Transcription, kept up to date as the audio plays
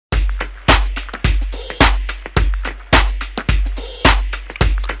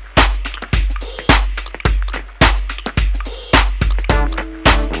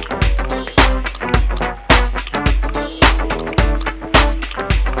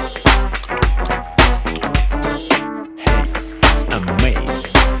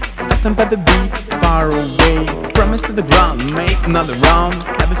nothing but the beat, far away. Promise to the ground, make another round.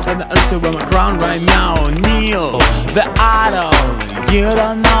 Have a sudden urge to wear my crown right now. Kneel, the idol. You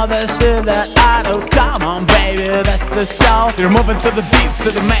don't know the shit that I do. Come on baby, that's the show. You're moving to the beat,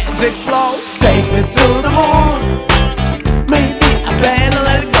 to the magic flow. Take me to the moon. Maybe I better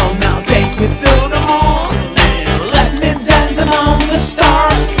let it go now. Take me to the moon and let me dance among the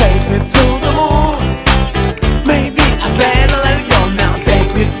stars. Take me to the moon. Maybe I better let it go now. Take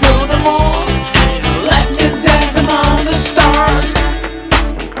me to the moon and let me dance among the stars.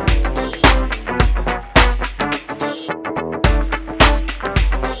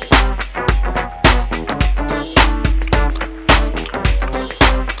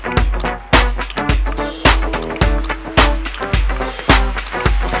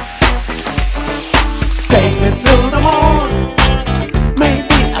 Take me to the moon.